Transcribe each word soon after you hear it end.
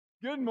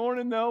Good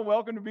morning, though.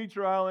 Welcome to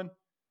Beecher Island.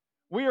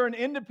 We are an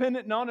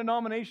independent,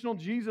 non-denominational,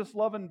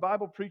 Jesus-loving,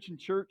 Bible-preaching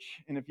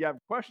church. And if you have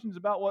questions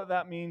about what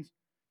that means,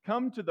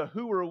 come to the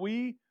Who Are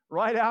We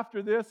right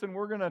after this, and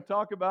we're going to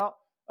talk about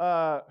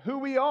who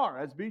we are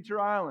as Beecher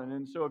Island.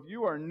 And so if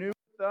you are new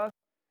with us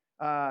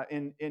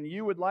and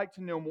you would like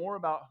to know more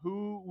about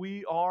who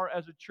we are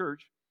as a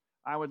church,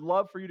 I would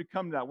love for you to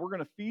come to that. We're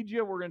going to feed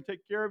you. We're going to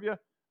take care of you.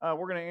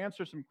 We're going to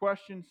answer some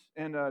questions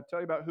and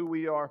tell you about who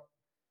we are,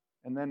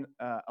 and then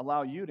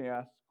allow you to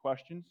ask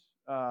questions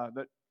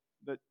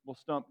that will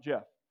stump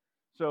Jeff.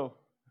 So,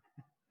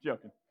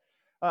 joking.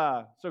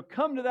 So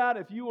come to that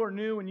if you are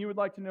new and you would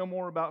like to know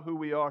more about who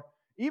we are.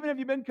 Even if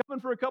you've been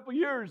coming for a couple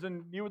years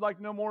and you would like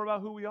to know more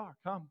about who we are,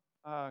 come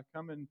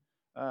and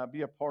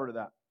be a part of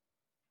that.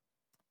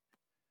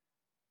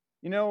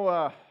 You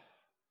know,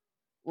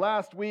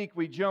 last week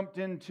we jumped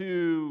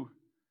into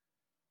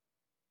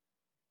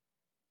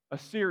a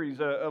series,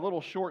 a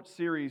little short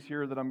series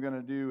here that I'm going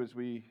to do as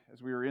we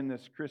are in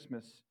this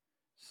Christmas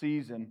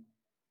season.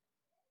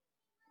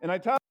 And I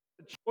titled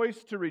it "The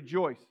Choice to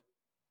Rejoice."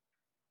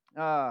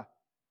 And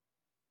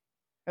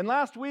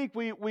last week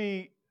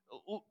we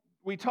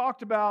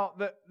talked about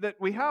that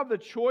we have the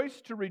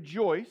choice to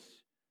rejoice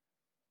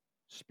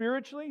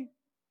spiritually,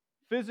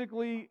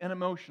 physically, and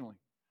emotionally.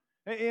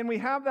 And we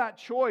have that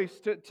choice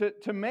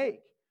to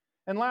make.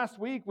 And last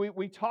week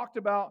we talked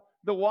about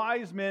the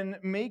wise men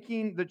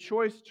making the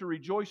choice to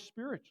rejoice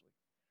spiritually.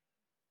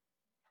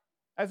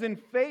 As in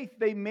faith,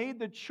 they made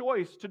the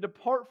choice to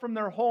depart from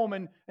their home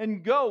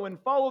and go and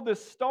follow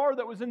this star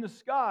that was in the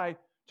sky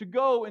to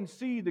go and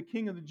see the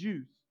King of the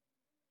Jews.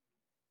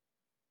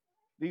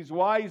 These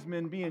wise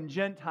men, being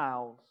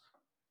Gentiles,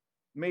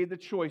 made the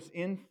choice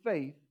in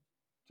faith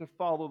to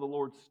follow the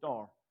Lord's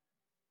star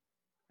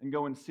and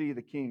go and see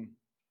the King.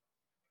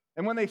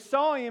 And when they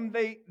saw him,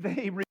 they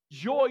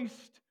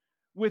rejoiced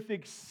with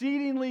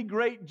exceedingly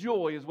great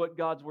joy, is what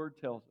God's Word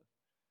tells us.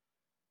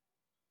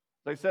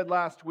 As I said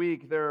last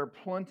week, there are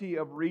plenty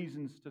of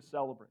reasons to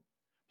celebrate.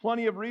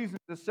 Plenty of reasons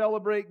to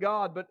celebrate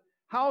God, but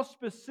how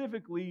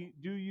specifically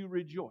do you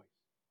rejoice?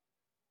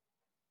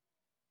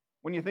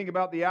 When you think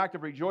about the act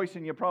of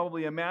rejoicing, you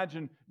probably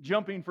imagine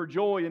jumping for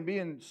joy and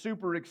being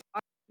super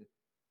excited.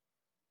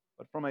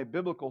 But from a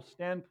biblical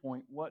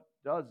standpoint, what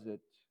does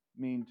it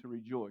mean to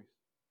rejoice?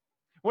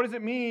 What does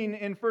it mean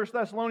in 1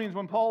 Thessalonians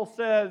when Paul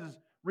says,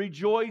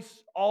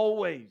 rejoice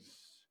always?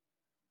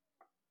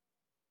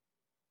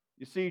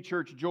 You see,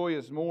 church, joy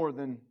is more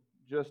than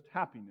just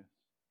happiness.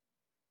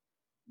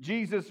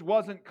 Jesus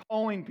wasn't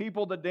calling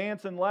people to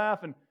dance and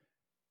laugh and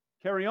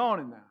carry on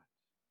in that.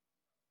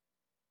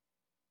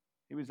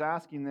 He was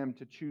asking them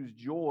to choose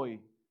joy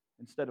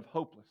instead of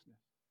hopelessness.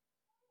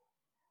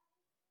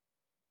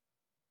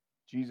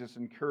 Jesus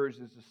encouraged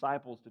his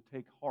disciples to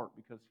take heart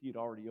because he had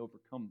already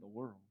overcome the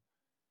world,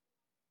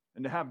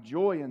 and to have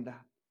joy in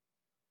that.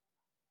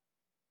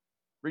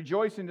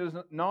 Rejoicing does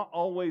not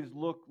always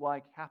look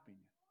like happiness.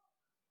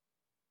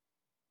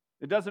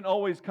 It doesn't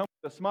always come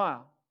with a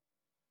smile.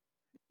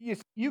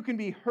 You can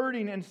be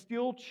hurting and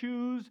still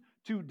choose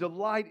to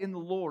delight in the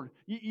Lord.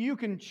 You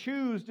can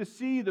choose to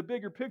see the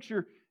bigger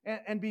picture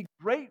and be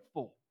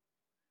grateful.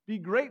 Be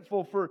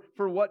grateful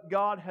for what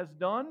God has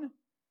done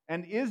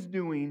and is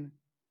doing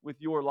with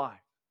your life.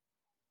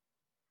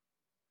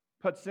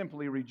 Put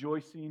simply,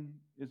 rejoicing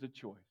is a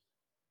choice.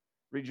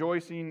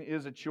 Rejoicing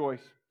is a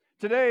choice.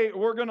 Today,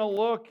 we're going to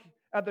look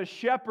at the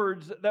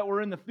shepherds that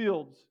were in the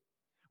fields.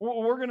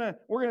 We're going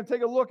to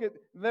take a look at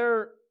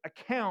their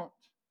account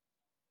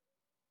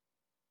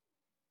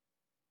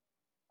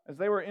as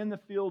they were in the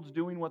fields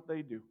doing what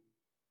they do.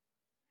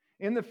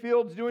 In the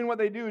fields doing what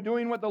they do,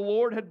 doing what the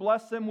Lord had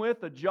blessed them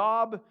with, a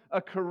job,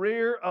 a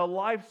career, a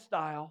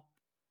lifestyle.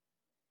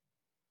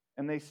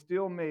 And they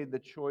still made the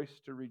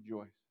choice to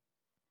rejoice.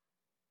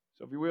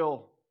 So if you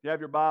will, if you have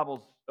your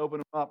Bibles, open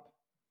them up.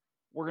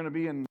 We're going to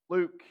be in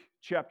Luke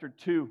chapter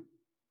 2.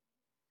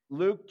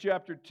 Luke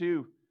chapter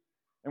 2.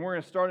 And we're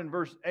going to start in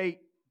verse 8.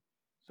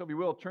 So if you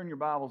will, turn your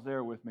Bibles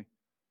there with me.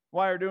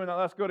 While you're doing that,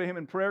 let's go to Him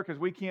in prayer because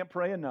we can't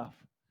pray enough.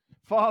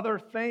 Father,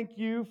 thank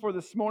you for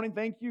this morning.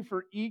 Thank you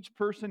for each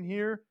person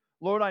here.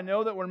 Lord, I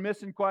know that we're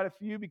missing quite a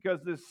few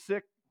because this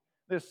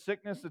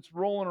sickness that's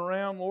rolling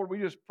around. Lord, we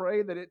just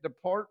pray that it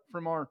depart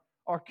from our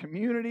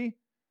community,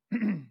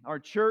 our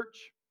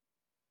church.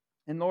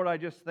 And Lord, I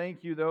just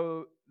thank you,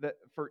 though, that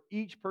for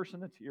each person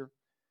that's here,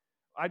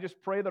 I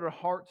just pray that our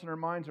hearts and our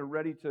minds are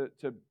ready to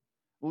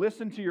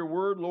listen to your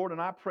word, Lord, and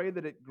I pray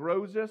that it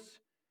grows us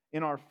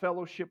in our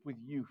fellowship with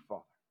you,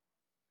 Father.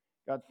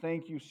 God,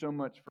 thank you so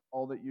much for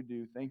all that you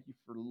do. Thank you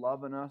for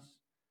loving us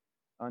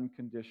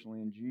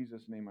unconditionally. In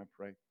Jesus' name I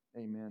pray.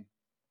 Amen.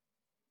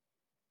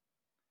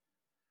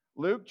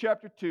 Luke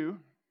chapter 2,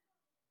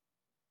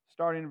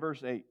 starting in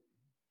verse 8.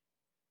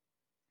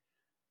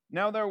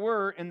 Now there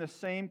were in the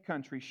same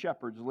country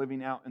shepherds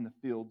living out in the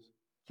fields,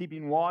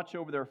 keeping watch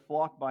over their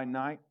flock by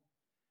night.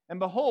 And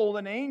behold,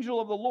 an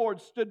angel of the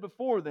Lord stood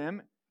before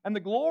them, and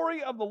the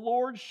glory of the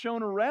Lord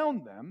shone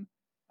around them,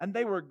 and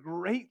they were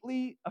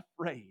greatly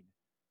afraid.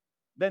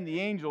 Then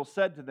the angel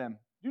said to them,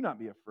 Do not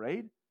be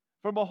afraid.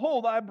 For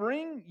behold, I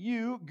bring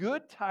you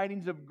good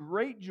tidings of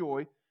great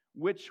joy,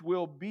 which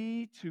will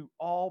be to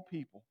all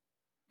people.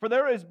 For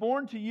there is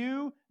born to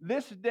you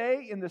this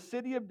day in the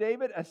city of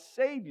David a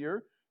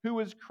Savior, who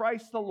is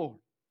Christ the Lord.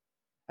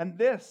 And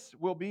this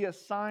will be a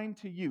sign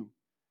to you.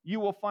 You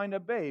will find a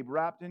babe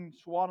wrapped in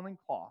swaddling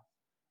cloth,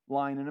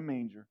 lying in a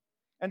manger.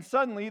 And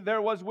suddenly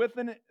there was with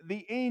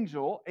the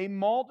angel a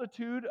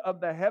multitude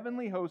of the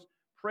heavenly host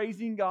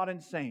praising God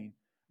and saying,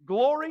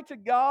 Glory to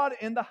God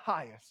in the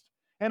highest,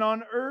 and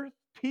on earth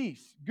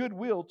peace,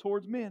 goodwill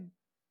towards men.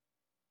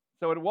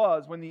 So it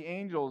was when the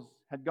angels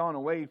had gone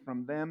away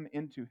from them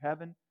into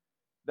heaven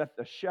that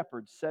the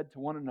shepherds said to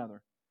one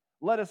another,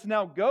 Let us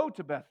now go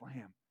to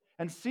Bethlehem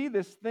and see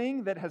this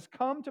thing that has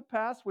come to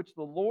pass, which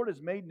the Lord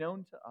has made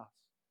known to us.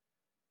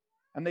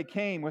 And they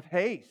came with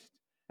haste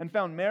and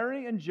found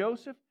Mary and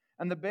Joseph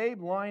and the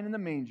babe lying in the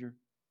manger.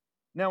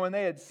 Now when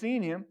they had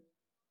seen him,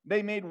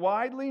 they made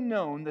widely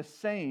known the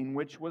saying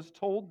which was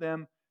told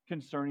them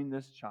concerning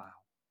this child.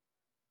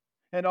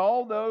 And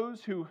all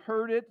those who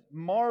heard it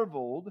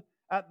marveled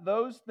at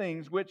those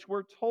things which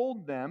were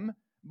told them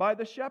by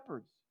the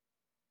shepherds.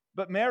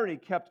 But Mary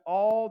kept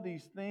all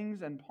these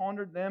things and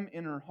pondered them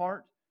in her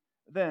heart.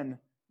 Then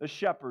the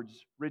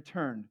shepherds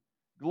returned,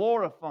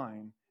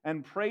 glorifying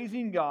and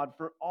praising God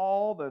for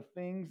all the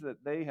things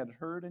that they had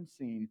heard and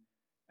seen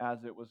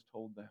as it was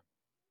told them.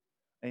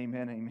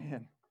 Amen,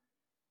 amen.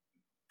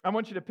 I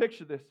want you to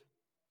picture this.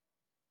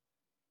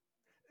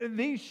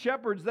 These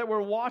shepherds that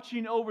were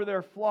watching over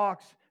their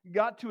flocks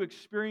got to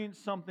experience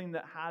something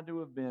that had to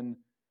have been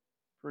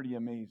pretty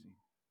amazing.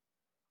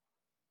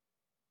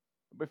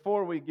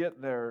 Before we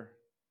get there,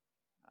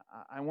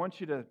 I want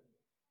you to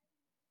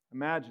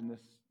imagine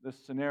this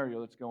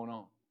scenario that's going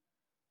on.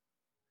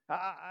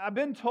 I've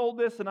been told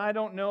this, and I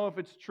don't know if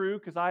it's true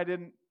because I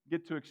didn't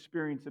get to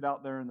experience it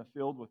out there in the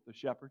field with the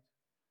shepherds.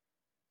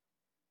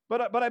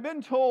 But I've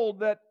been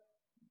told that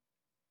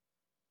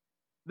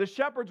the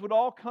shepherds would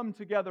all come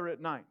together at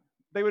night.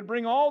 They would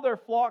bring all their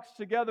flocks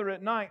together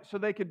at night so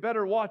they could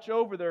better watch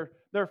over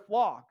their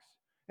flocks.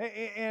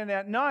 And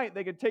at night,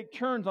 they could take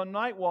turns on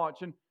night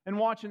watch and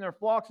watching their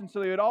flocks. And so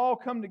they would all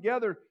come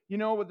together,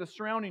 with the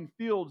surrounding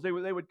fields. They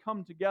would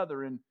come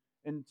together and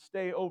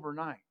stay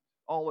overnight,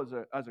 all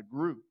as a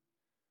group.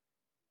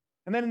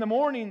 And then in the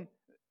morning,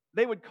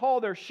 they would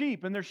call their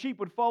sheep, and their sheep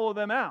would follow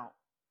them out.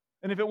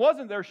 And if it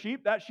wasn't their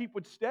sheep, that sheep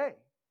would stay.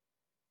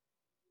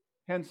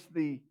 Hence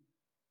the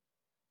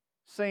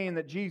saying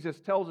that Jesus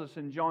tells us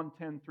in John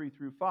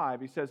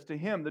 10:3-5. He says, To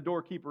him the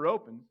doorkeeper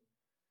opens,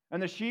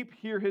 and the sheep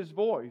hear his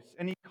voice,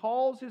 and he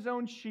calls his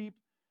own sheep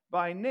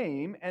by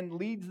name and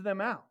leads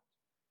them out.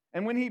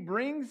 And when he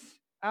brings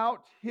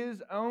out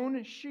his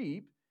own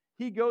sheep,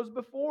 he goes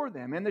before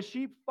them, and the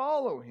sheep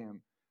follow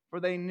him, for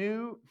they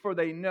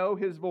know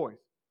his voice.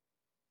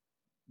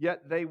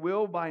 Yet they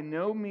will by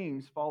no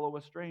means follow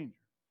a stranger,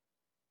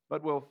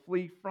 but will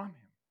flee from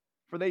him,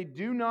 for they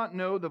do not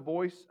know the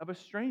voice of a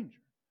stranger.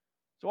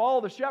 So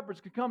all the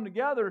shepherds could come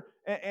together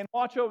and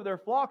watch over their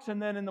flocks,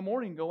 and then in the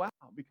morning go out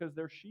because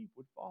their sheep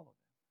would follow them.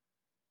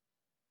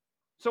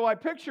 So I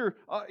picture,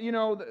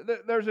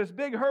 there's this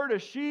big herd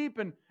of sheep,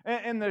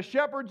 and the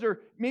shepherds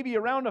are maybe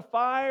around a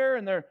fire,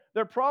 and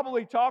they're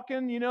probably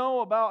talking,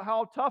 about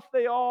how tough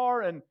they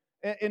are, and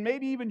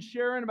maybe even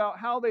sharing about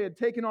how they had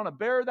taken on a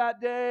bear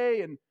that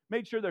day and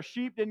made sure their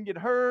sheep didn't get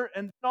hurt.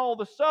 And then all of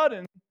a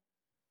sudden,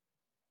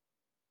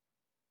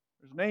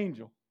 there's an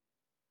angel.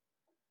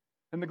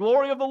 And the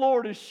glory of the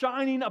Lord is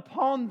shining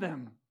upon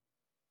them.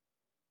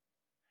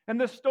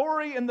 And the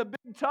story and the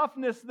big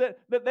toughness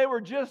that they were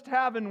just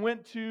having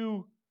went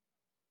to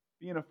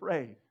being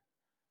afraid.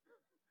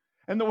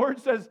 And the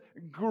word says,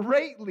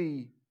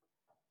 greatly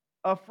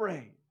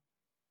afraid.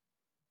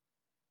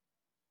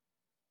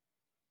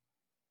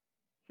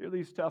 Here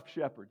these tough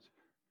shepherds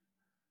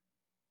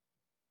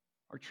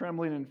are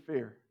trembling in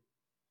fear.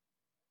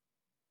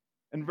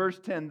 In verse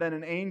 10, then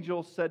an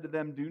angel said to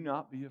them, Do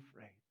not be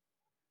afraid.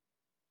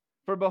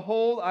 For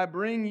behold, I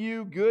bring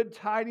you good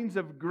tidings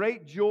of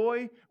great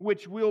joy,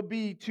 which will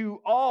be to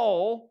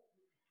all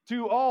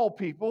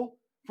people.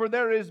 For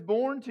there is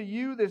born to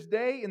you this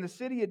day in the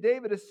city of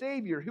David a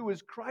Savior, who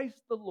is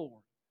Christ the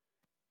Lord.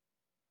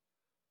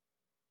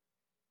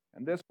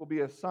 And this will be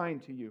a sign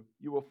to you.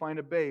 You will find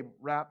a babe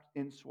wrapped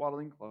in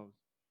swaddling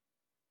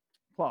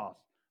cloths,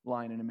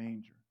 lying in a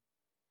manger.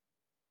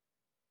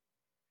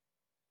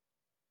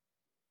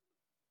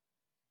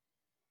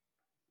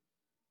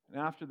 And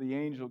after the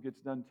angel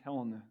gets done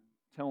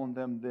telling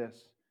them this,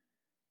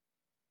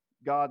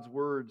 God's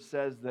word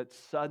says that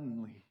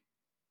suddenly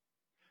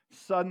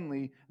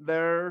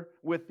there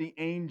with the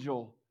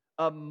angel,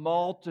 a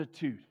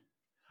multitude.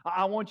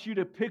 I want you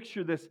to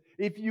picture this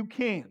if you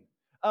can.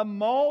 A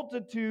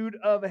multitude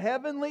of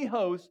heavenly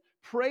hosts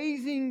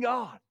praising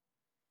God.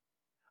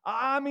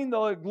 I mean,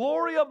 the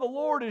glory of the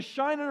Lord is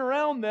shining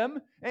around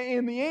them,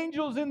 and the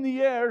angels in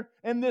the air,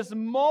 and this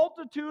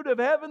multitude of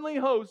heavenly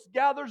hosts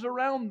gathers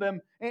around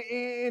them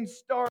and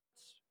starts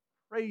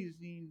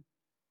praising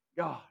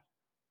God.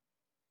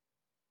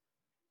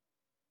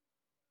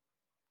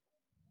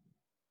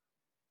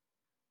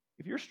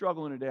 If you're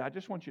struggling today, I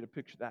just want you to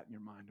picture that in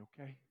your mind,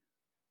 okay?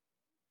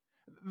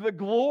 The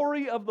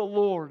glory of the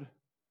Lord.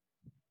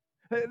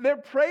 They're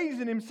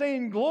praising Him,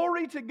 saying,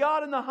 glory to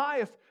God in the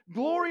highest.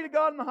 Glory to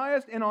God in the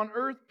highest, and on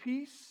earth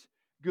peace,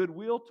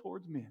 goodwill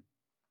towards men.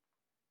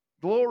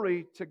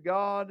 Glory to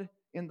God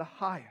in the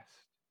highest.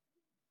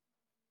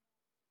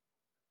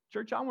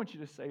 Church, I want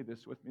you to say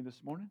this with me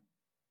this morning.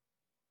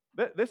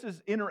 This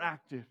is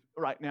interactive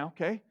right now,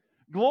 okay?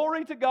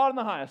 Glory to God in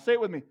the highest. Say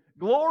it with me.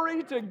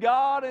 Glory to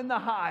God in the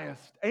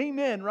highest.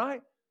 Amen,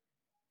 right?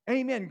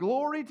 Amen.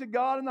 Glory to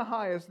God in the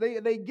highest.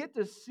 They get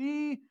to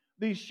see,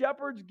 these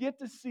shepherds get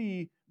to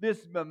see this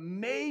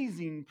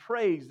amazing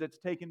praise that's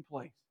taken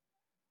place.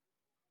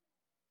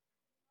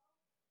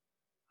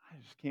 I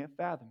just can't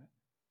fathom it.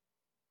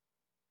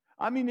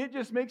 I mean, it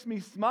just makes me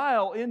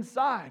smile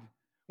inside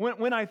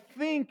when I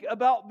think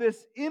about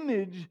this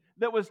image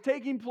that was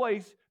taking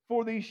place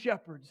for these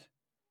shepherds.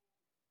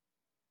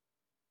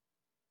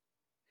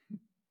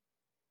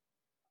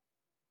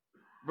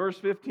 Verse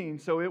 15,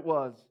 so it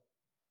was,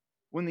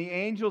 when the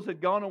angels had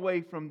gone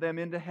away from them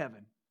into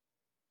heaven.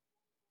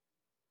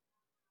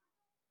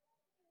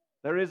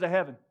 There is a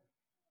heaven.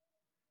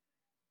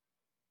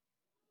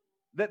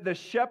 That the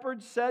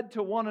shepherds said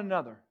to one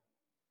another,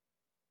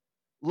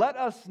 let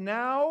us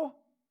now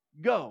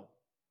go.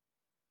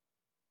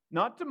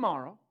 Not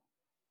tomorrow,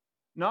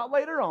 not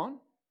later on,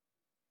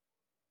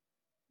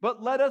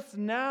 but let us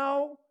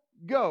now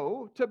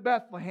go to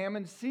Bethlehem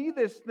and see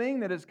this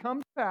thing that has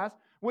come to pass,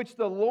 which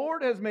the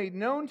Lord has made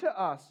known to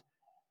us.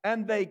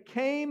 And they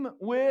came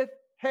with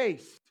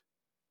haste.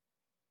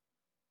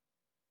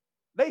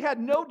 They had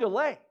no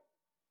delay.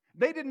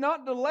 They did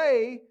not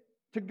delay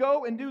to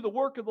go and do the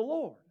work of the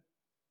Lord.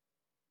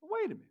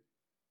 Wait a minute.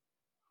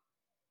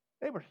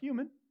 They were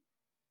human.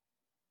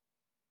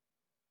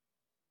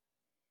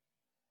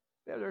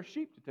 They had their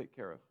sheep to take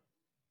care of.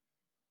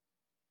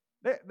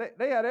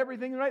 They had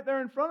everything right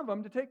there in front of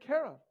them to take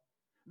care of.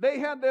 They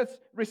had this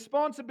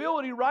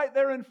responsibility right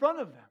there in front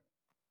of them.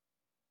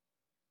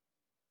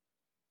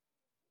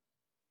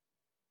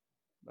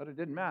 But it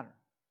didn't matter.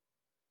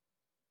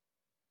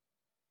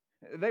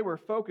 They were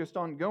focused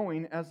on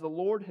going as the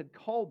Lord had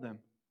called them.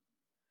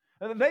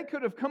 They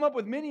could have come up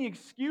with many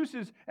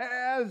excuses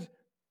as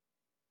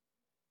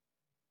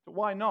to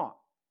why not.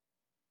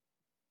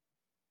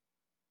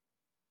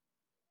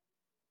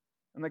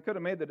 And they could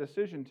have made the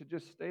decision to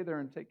just stay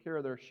there and take care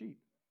of their sheep.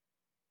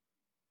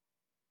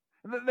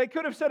 They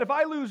could have said, if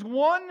I lose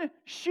one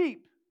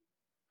sheep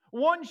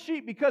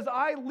because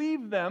I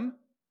leave them,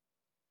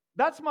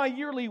 that's my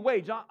yearly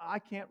wage. I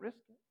can't risk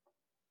it.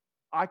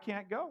 I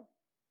can't go.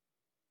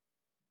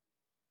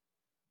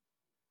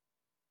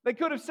 They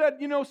could have said,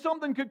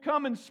 something could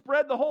come and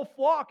spread the whole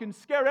flock and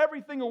scare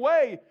everything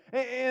away.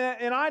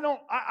 And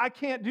I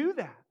can't do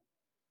that.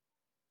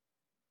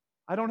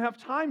 I don't have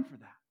time for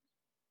that.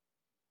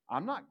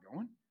 I'm not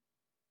going.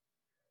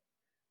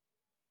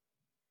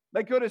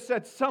 They could have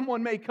said,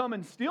 someone may come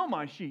and steal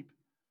my sheep.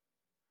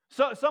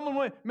 So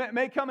someone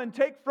may come and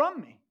take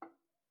from me.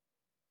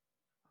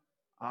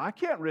 I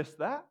can't risk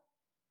that.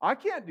 I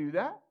can't do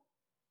that.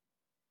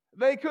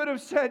 They could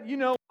have said, you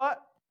know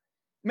what?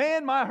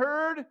 Man, my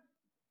herd,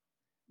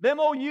 them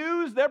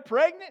OUs, they're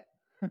pregnant.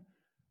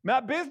 My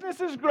business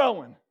is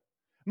growing.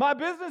 My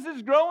business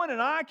is growing, and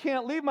I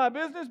can't leave my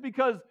business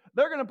because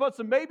they're going to put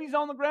some babies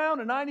on the ground,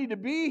 and I need to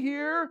be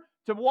here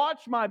to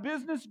watch my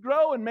business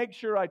grow and make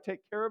sure I take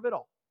care of it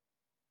all.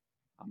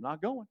 I'm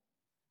not going.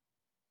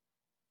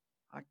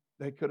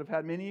 They could have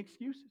had many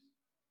excuses.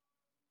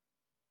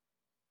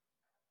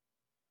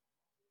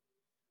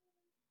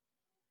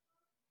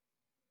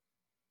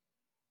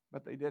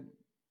 But they didn't.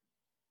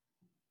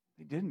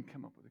 They didn't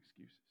come up with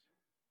excuses.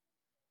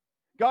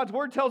 God's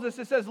word tells us,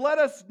 it says, let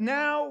us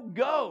now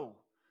go.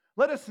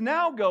 Let us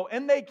now go.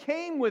 And they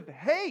came with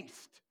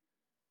haste.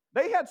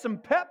 They had some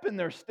pep in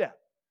their step.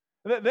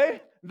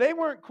 They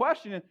weren't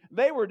questioning.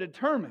 They were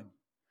determined.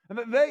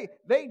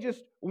 They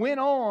just went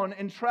on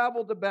and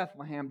traveled to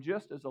Bethlehem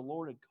just as the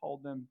Lord had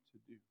called them to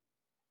do.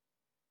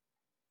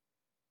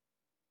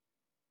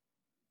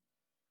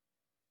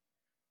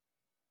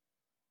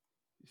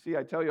 You see,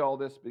 I tell you all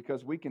this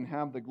because we can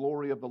have the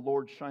glory of the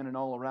Lord shining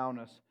all around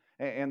us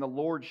and the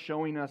Lord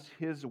showing us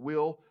His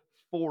will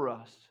for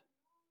us.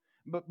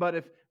 But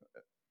if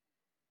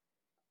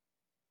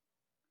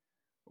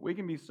we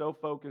can be so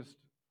focused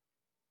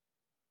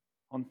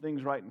on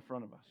things right in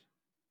front of us,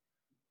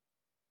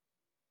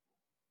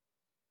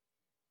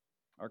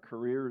 our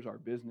careers, our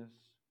business,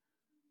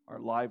 our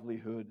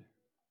livelihood,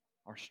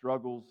 our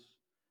struggles,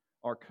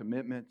 our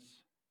commitments,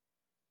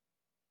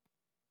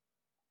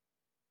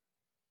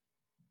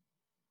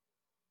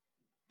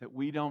 that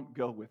we don't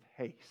go with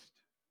haste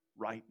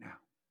right now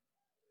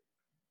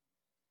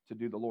to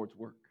do the Lord's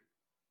work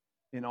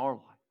in our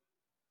life.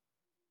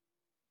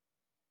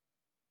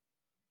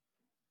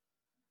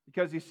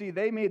 Because you see,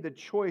 they made the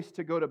choice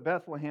to go to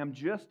Bethlehem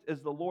just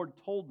as the Lord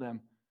told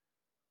them.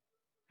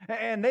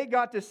 And they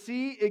got to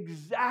see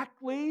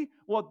exactly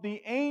what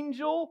the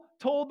angel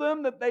told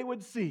them that they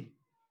would see.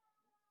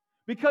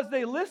 because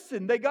they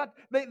listened. They got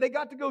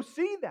to go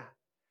see that.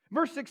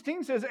 Verse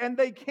 16 says, "And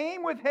they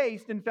came with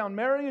haste and found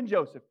Mary and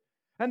Joseph,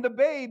 and the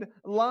babe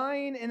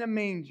lying in a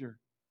manger.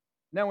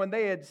 Now when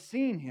they had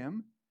seen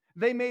him,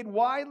 they made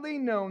widely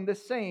known the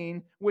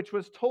saying which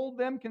was told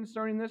them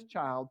concerning this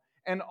child.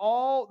 And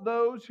all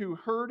those who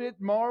heard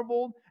it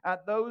marveled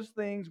at those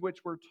things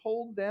which were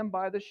told them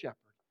by the shepherd.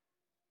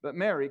 But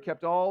Mary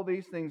kept all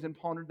these things and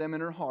pondered them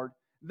in her heart.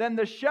 Then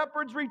the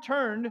shepherds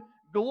returned,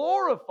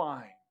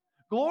 glorifying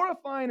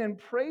and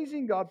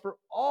praising God for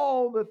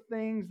all the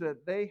things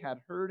that they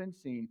had heard and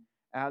seen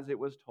as it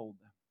was told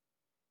them."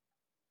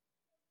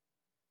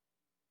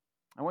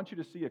 I want you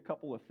to see a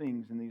couple of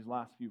things in these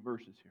last few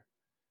verses here.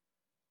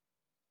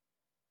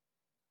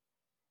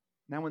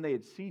 Now, when they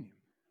had seen him,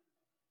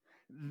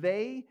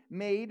 they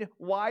made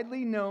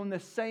widely known the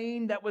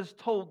saying that was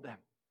told them.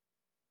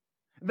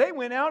 They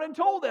went out and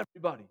told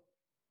everybody.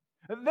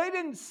 They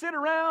didn't sit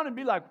around and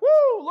be like,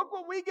 "Woo, look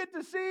what we get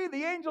to see.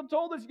 The angel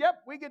told us,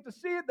 yep, we get to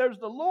see it. There's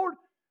the Lord.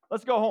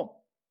 Let's go home."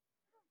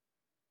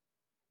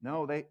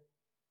 No, they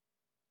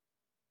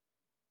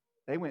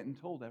went and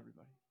told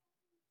everybody.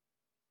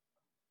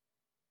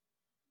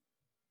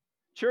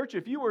 Church,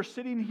 if you were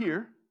sitting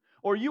here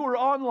or you were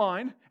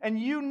online and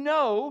you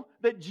know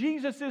that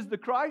Jesus is the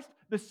Christ,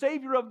 the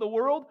Savior of the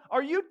world,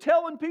 are you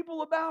telling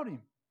people about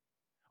Him?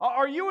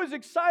 Are you as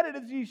excited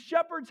as these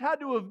shepherds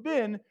had to have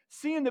been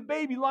seeing the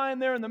baby lying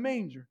there in the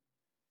manger?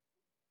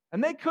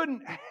 And they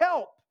couldn't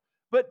help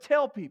but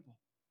tell people.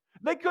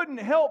 They couldn't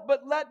help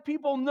but let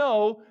people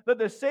know that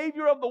the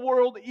Savior of the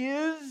world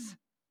is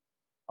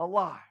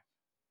alive.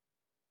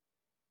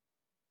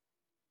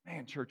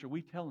 Man, church, are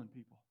we telling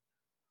people?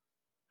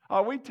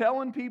 Are we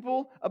telling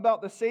people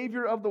about the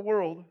Savior of the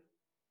world?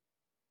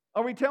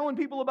 Are we telling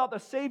people about the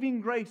saving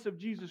grace of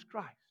Jesus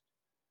Christ?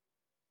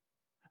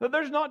 That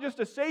there's not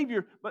just a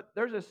Savior, but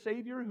there's a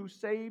Savior who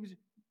saves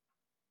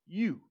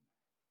you.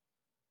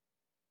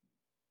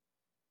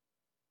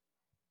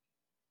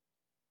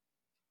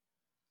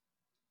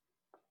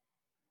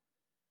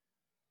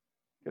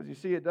 Because you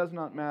see, it does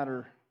not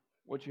matter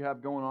what you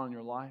have going on in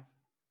your life,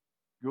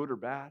 good or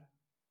bad,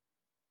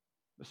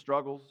 the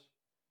struggles.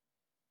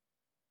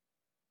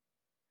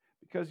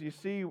 Because you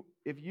see,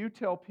 if you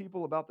tell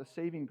people about the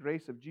saving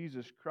grace of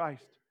Jesus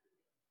Christ,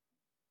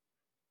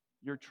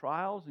 your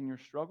trials and your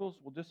struggles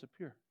will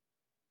disappear.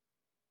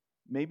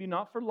 Maybe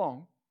not for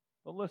long,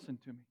 but listen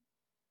to me.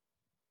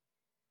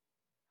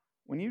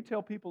 When you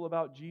tell people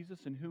about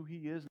Jesus and who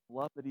He is and the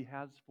love that He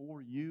has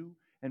for you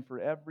and for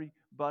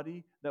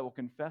everybody that will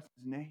confess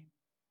His name,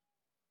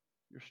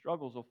 your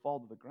struggles will fall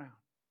to the ground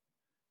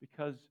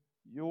because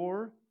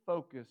your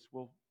focus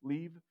will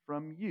leave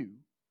from you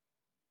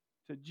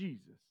to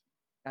Jesus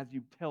as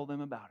you tell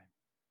them about Him.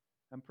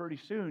 And pretty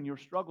soon, your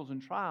struggles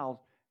and trials,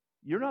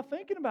 you're not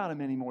thinking about Him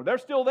anymore. They're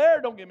still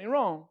there, don't get me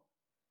wrong.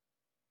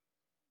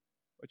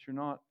 But you're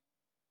not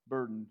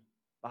burdened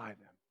by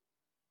them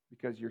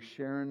because you're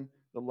sharing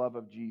the love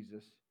of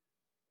Jesus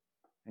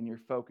and your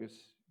focus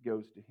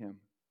goes to Him.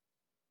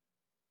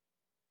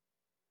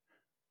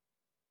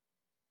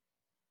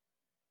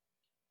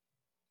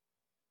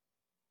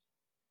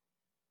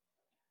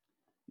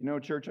 You know,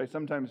 church, I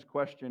sometimes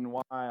question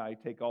why I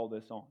take all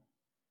this on.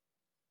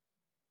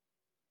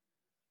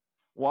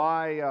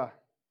 Why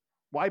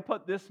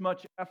put this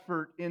much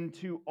effort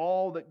into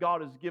all that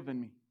God has given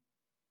me?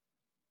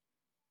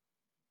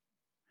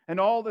 And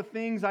all the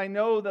things I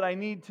know that I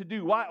need to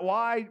do.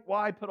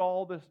 Why put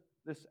all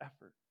this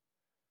effort?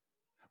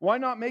 Why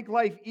not make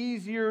life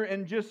easier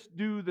and just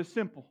do the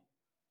simple?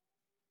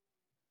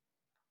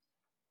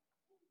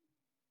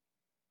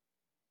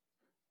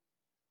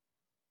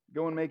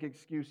 Go and make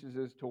excuses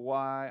as to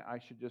why I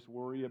should just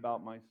worry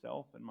about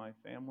myself and my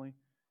family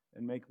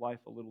and make life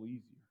a little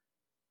easier.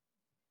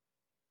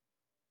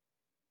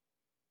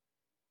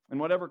 And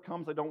whatever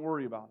comes, I don't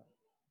worry about it.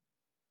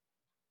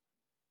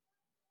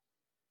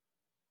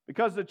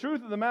 Because the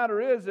truth of the matter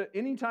is that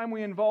anytime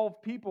we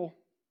involve people,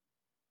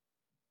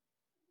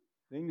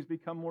 things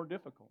become more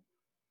difficult.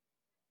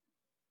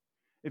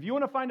 If you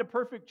want to find a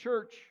perfect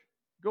church,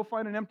 go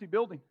find an empty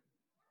building.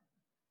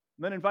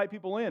 And then invite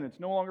people in. It's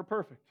no longer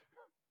perfect.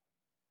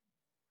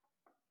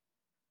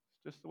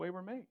 It's just the way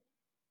we're made.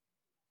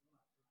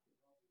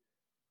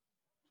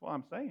 That's what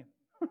I'm saying.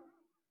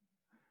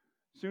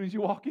 As soon as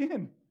you walk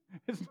in,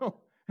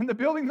 and the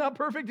building's not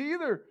perfect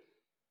either.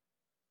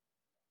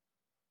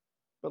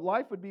 But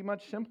life would be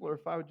much simpler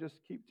if I would just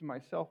keep to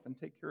myself and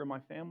take care of my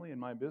family and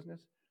my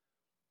business,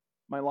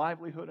 my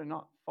livelihood, and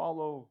not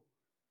follow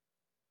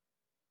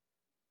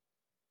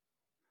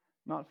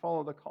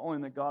the calling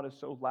that God has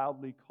so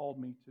loudly called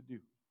me to do.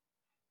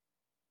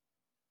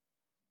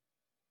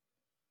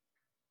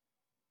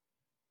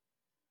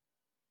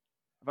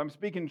 If I'm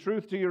speaking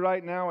truth to you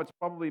right now, it's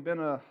probably been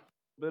a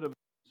bit of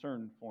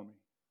concern for me.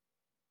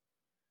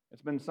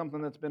 It's been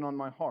something that's been on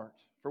my heart.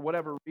 For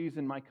whatever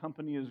reason, my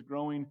company is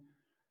growing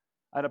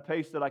at a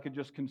pace that I could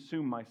just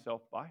consume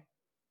myself by.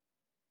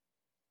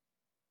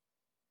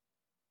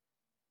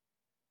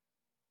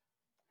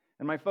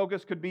 And my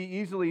focus could be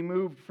easily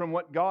moved from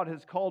what God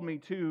has called me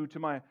to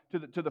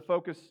the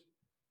focus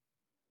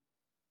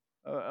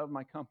of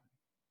my company.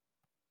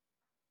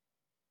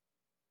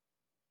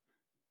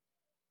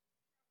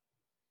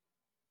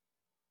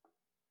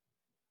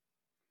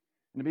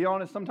 And to be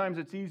honest, sometimes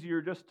it's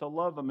easier just to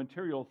love a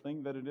material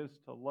thing than it is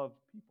to love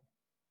people.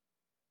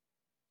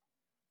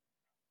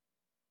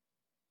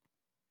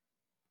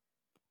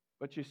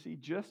 But you see,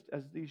 just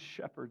as these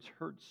shepherds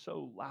heard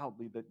so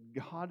loudly that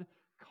God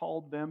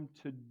called them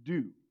to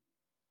do,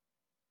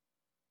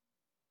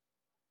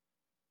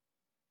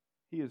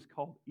 He has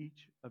called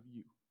each of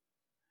you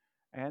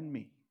and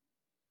me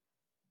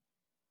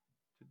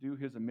to do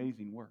His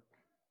amazing work.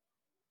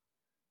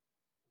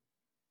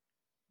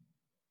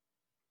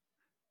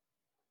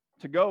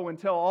 To go and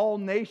tell all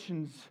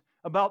nations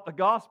about the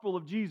gospel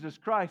of Jesus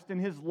Christ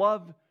and His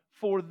love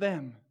for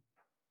them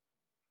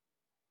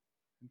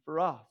and for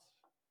us.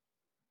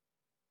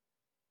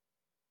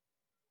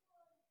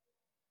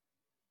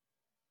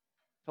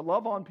 To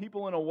love on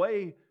people in a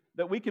way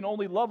that we can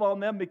only love on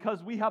them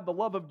because we have the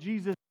love of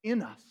Jesus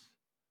in us.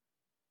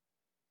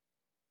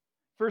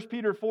 1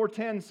 Peter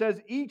 4:10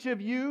 says, each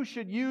of you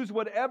should use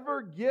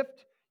whatever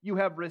gift you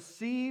have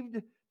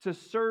received to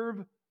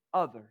serve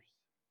others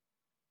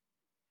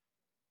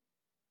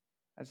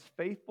as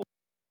faithful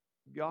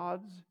to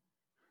God's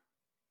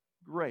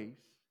grace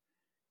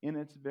in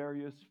its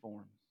various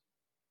forms.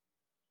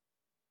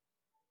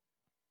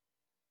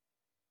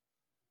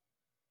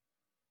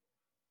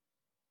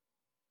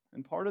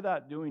 And part of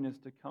that doing is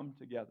to come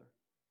together.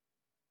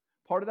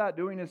 Part of that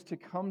doing is to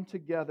come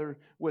together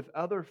with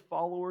other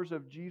followers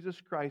of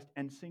Jesus Christ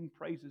and sing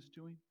praises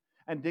to Him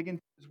and dig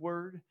into His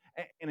Word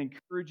and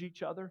encourage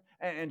each other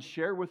and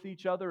share with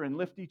each other and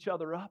lift each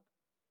other up.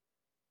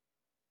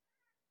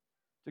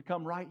 To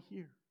come right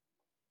here.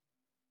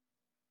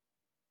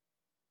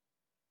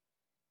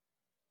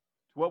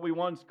 To what we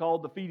once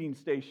called the feeding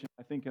station,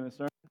 I think, in a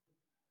sermon.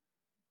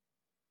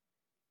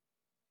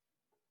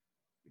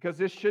 Because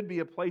this should be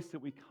a place that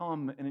we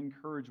come and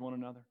encourage one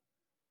another.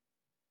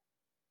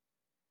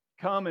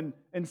 Come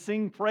and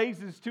sing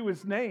praises to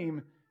His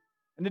name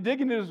and to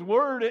dig into His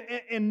Word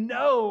and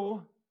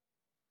know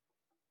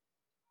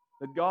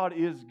that God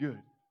is good.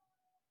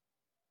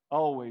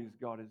 Always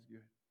God is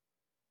good.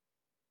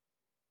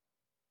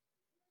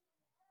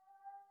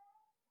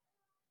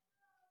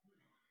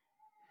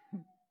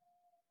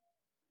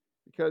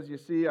 Because you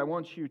see, I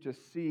want you to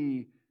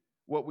see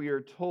what we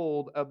are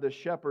told of the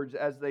shepherds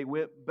as they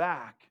went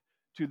back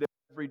to their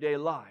everyday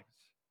lives.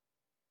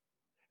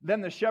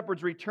 Then the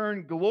shepherds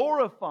returned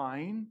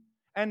glorifying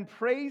and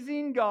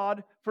praising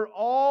God for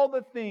all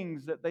the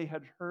things that they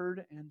had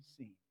heard and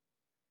seen.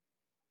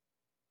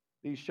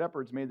 These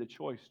shepherds made the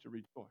choice to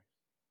rejoice.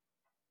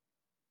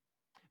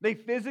 They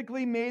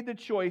physically made the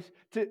choice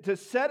to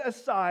set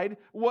aside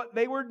what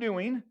they were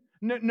doing,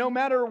 no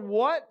matter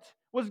what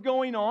was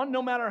going on,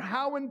 no matter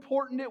how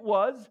important it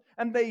was,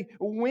 and they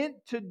went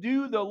to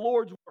do the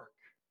Lord's work.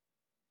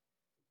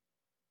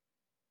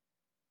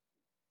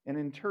 And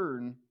in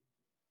turn,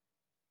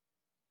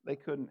 they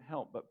couldn't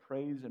help but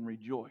praise and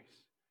rejoice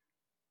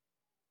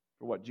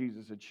for what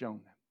Jesus had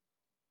shown them.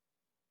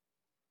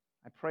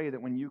 I pray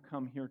that when you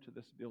come here to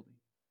this building,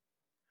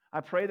 I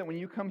pray that when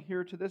you come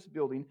here to this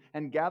building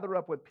and gather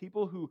up with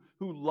people who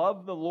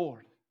love the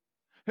Lord,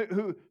 who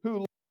love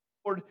the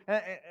Lord,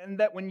 and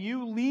that when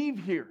you leave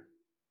here,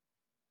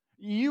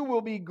 you will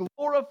be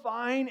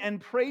glorifying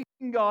and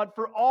praising God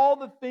for all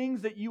the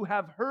things that you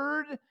have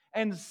heard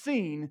and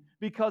seen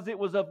because it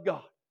was of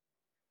God.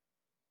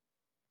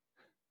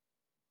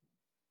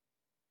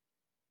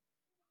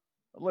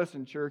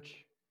 Listen,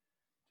 church,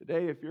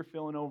 today if you're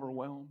feeling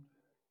overwhelmed,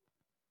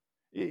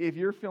 if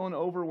you're feeling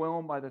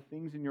overwhelmed by the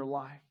things in your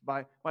life,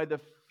 by the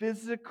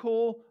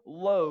physical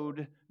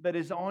load that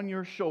is on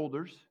your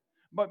shoulders,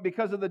 but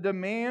because of the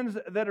demands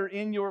that are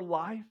in your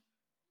life,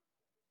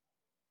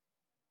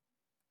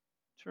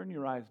 turn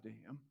your eyes to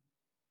Him.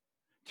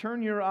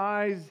 Turn your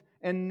eyes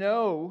and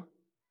know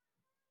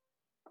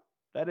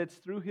that it's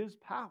through His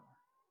power,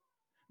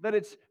 that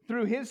it's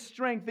through His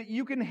strength that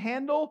you can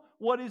handle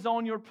what is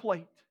on your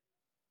plate.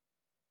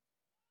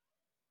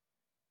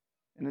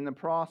 And in the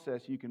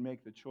process, you can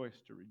make the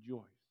choice to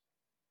rejoice.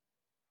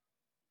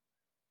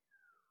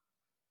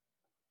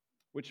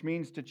 Which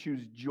means to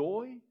choose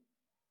joy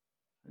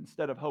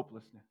instead of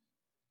hopelessness.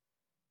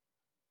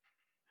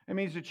 It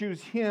means to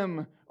choose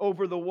Him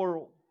over the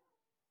world.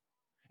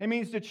 It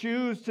means to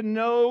choose to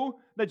know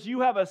that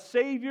you have a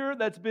Savior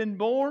that's been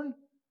born,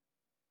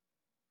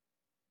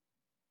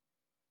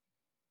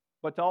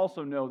 but to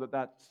also know that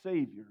that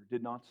Savior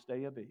did not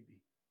stay a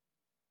baby.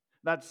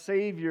 That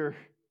Savior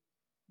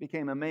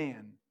became a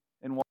man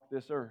and walked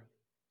this earth.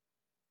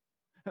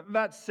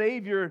 That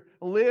Savior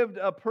lived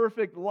a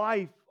perfect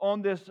life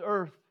on this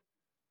earth.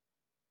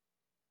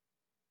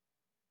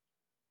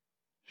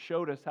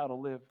 Showed us how to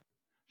live.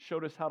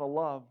 Showed us how to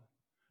love.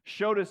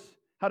 Showed us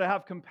how to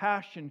have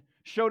compassion.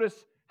 Showed us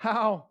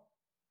how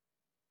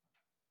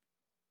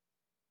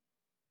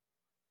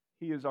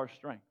He is our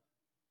strength.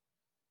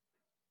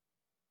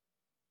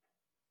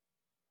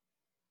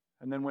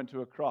 and then went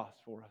to a cross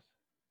for us,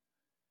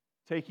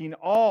 taking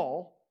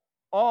all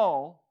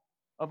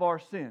of our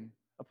sin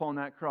upon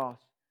that cross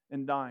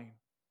and dying.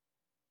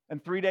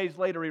 And 3 days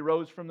later, He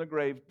rose from the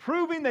grave,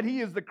 proving that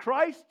He is the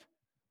Christ,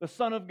 the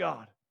Son of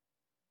God,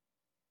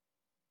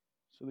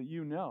 so that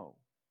you know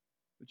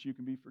that you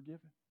can be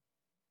forgiven.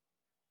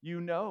 You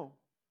know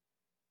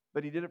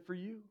that He did it for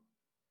you.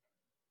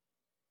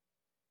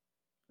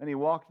 And He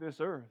walked this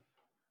earth,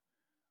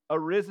 a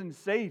risen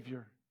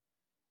Savior,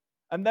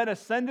 and then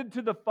ascended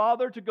to the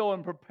Father to go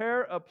and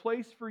prepare a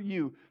place for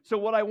you. So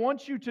what I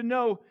want you to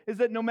know is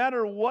that no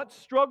matter what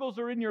struggles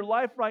are in your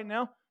life right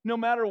now, no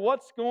matter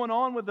what's going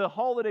on with the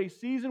holiday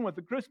season, with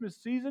the Christmas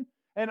season,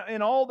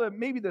 and all the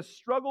maybe the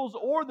struggles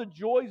or the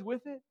joys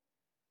with it,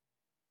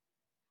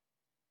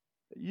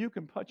 that you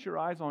can put your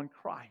eyes on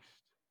Christ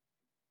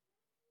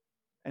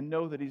and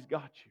know that He's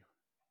got you.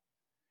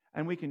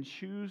 And we can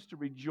choose to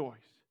rejoice.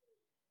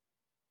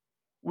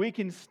 We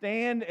can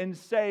stand and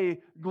say,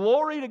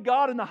 glory to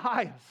God in the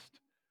highest.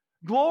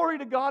 Glory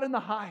to God in the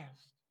highest.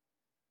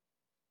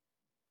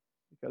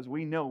 Because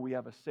we know we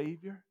have a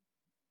Savior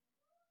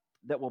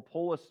that will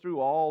pull us through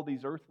all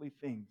these earthly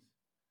things.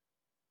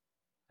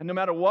 And no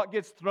matter what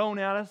gets thrown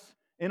at us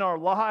in our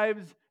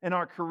lives, in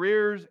our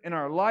careers, in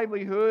our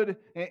livelihood,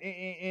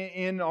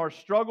 in our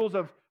struggles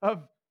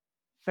of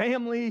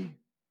family,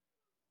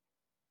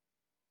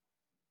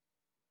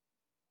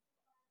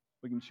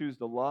 we can choose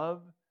to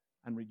love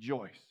and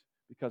rejoice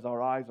because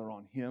our eyes are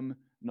on Him,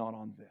 not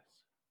on this.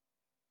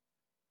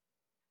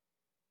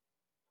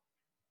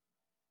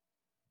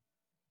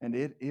 And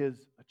it is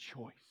a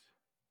choice.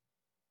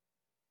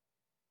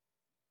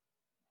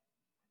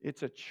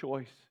 It's a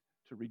choice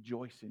to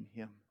rejoice in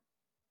Him.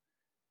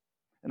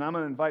 And I'm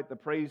going to invite the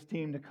praise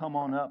team to come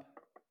on up.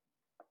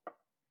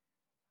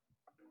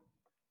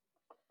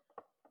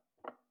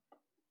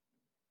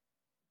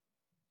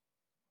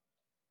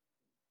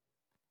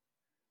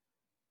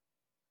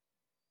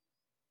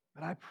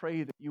 But I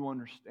pray that you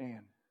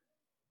understand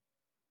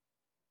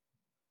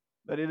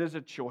that it is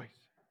a choice.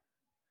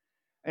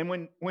 And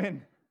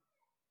when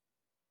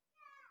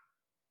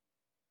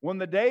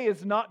the day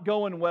is not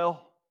going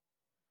well,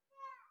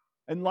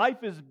 and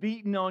life is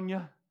beating on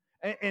you,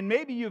 and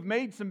maybe you've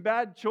made some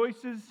bad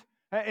choices,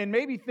 and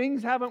maybe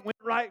things haven't went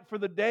right for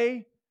the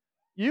day,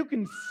 you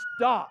can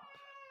stop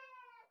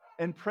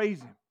and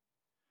praise Him.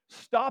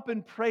 Stop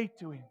and pray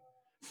to Him.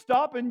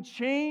 Stop and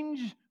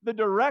change the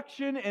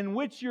direction in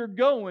which you're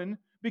going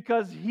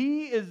because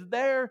He is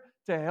there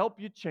to help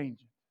you change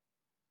it.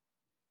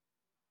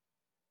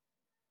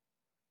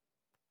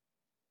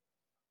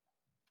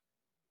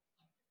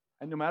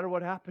 And no matter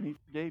what happened, He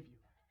forgave you.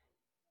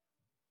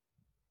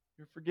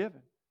 You're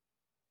forgiven.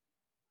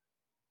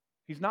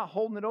 He's not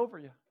holding it over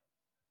you.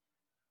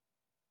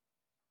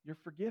 You're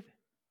forgiven.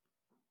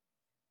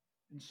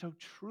 And so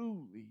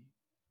truly,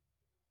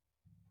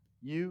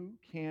 you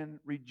can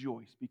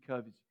rejoice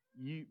because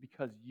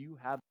you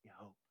have a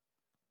hope.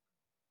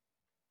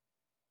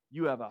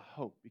 You have a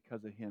hope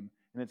because of Him.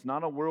 And it's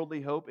not a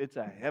worldly hope, it's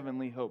a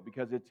heavenly hope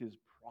because it's His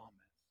promise.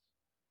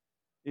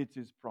 It's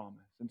His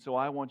promise. And so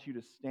I want you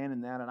to stand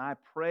in that. And I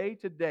pray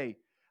today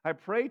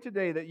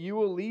that you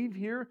will leave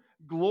here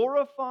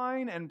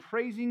glorifying and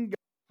praising God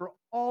for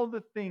all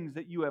the things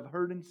that you have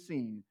heard and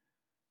seen.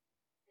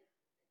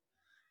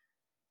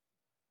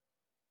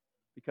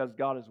 Because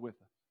God is with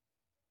us.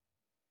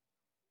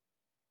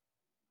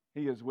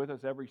 He is with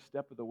us every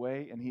step of the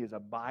way, and He is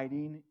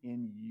abiding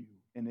in you.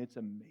 And it's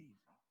amazing.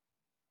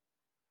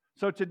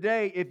 So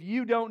today, if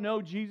you don't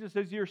know Jesus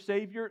as your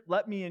Savior,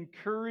 let me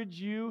encourage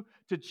you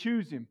to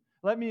choose Him.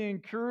 Let me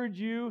encourage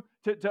you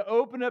to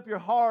open up your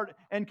heart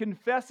and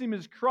confess Him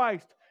as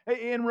Christ.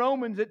 In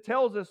Romans, it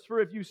tells us, for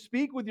if you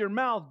speak with your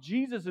mouth,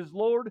 Jesus is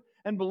Lord,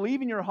 and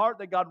believe in your heart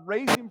that God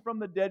raised Him from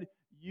the dead,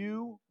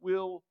 you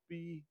will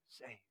be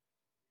saved.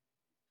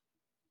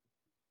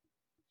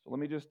 So let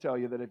me just tell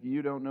you that if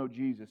you don't know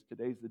Jesus,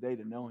 today's the day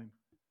to know Him.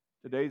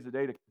 Today's the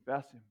day to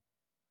confess Him.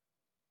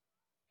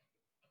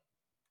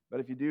 But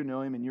if you do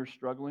know Him and you're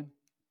struggling,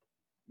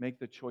 make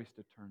the choice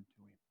to turn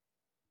to Him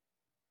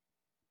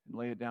and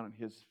lay it down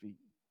at His feet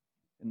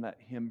and let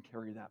Him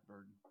carry that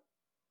burden.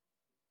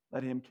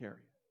 Let Him carry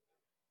it.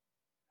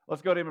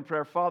 Let's go to Him in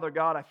prayer. Father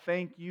God, I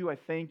thank you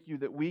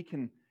that we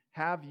can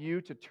have you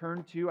to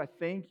turn to. I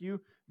thank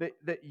you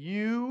that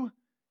you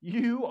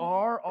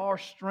are our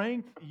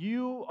strength.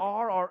 You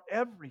are our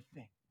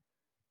everything.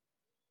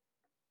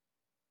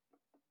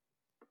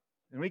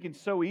 And we can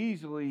so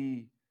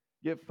easily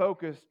get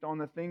focused on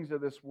the things of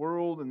this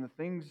world and the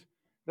things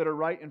that are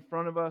right in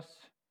front of us,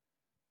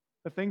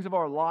 the things of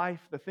our life,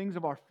 the things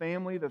of our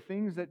family, the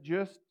things that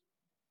just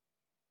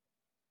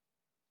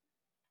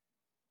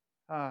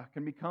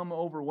can become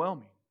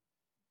overwhelming.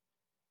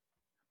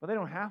 But they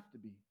don't have to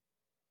be.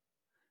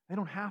 They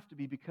don't have to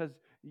be because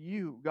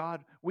you,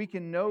 God, we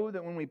can know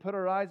that when we put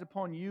our eyes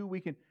upon you,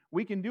 we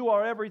can do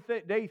our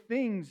everyday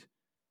things,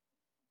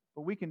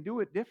 but we can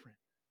do it different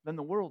than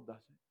the world does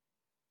it.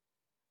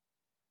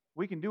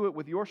 We can do it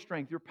with your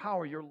strength, your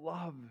power, your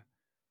love,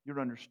 your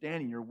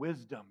understanding, your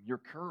wisdom, your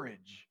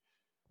courage.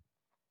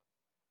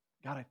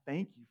 God, I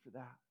thank you for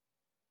that.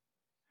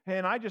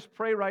 And I just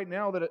pray right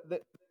now that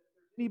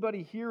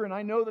anybody here, and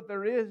I know that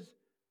there is,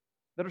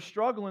 that are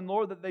struggling,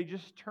 Lord, that they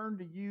just turn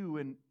to you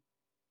and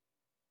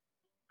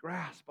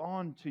grasp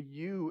on to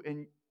you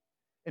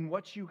and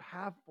what you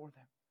have for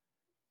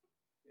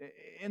them.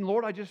 And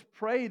Lord, I just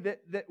pray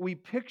that we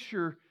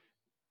picture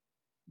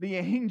the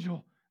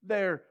angel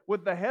there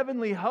with the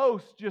heavenly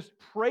host just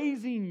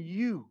praising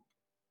you.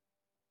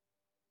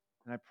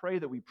 And I pray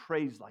that we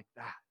praise like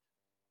that.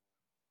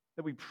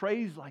 That we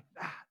praise like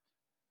that.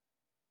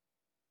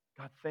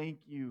 God, thank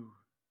you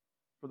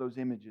for those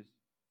images.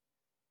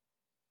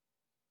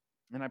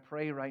 And I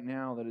pray right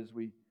now that as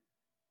we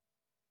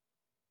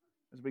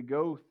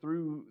go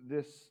through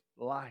this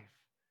life,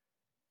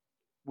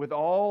 with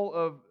all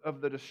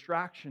of the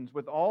distractions,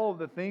 with all of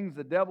the things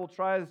the devil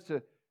tries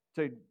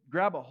to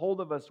grab a hold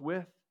of us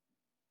with,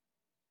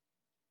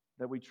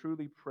 that we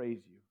truly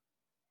praise you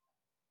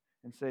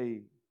and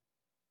say,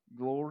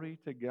 glory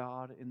to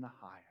God in the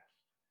highest.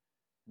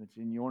 And it's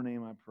in your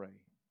name I pray,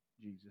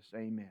 Jesus.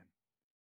 Amen.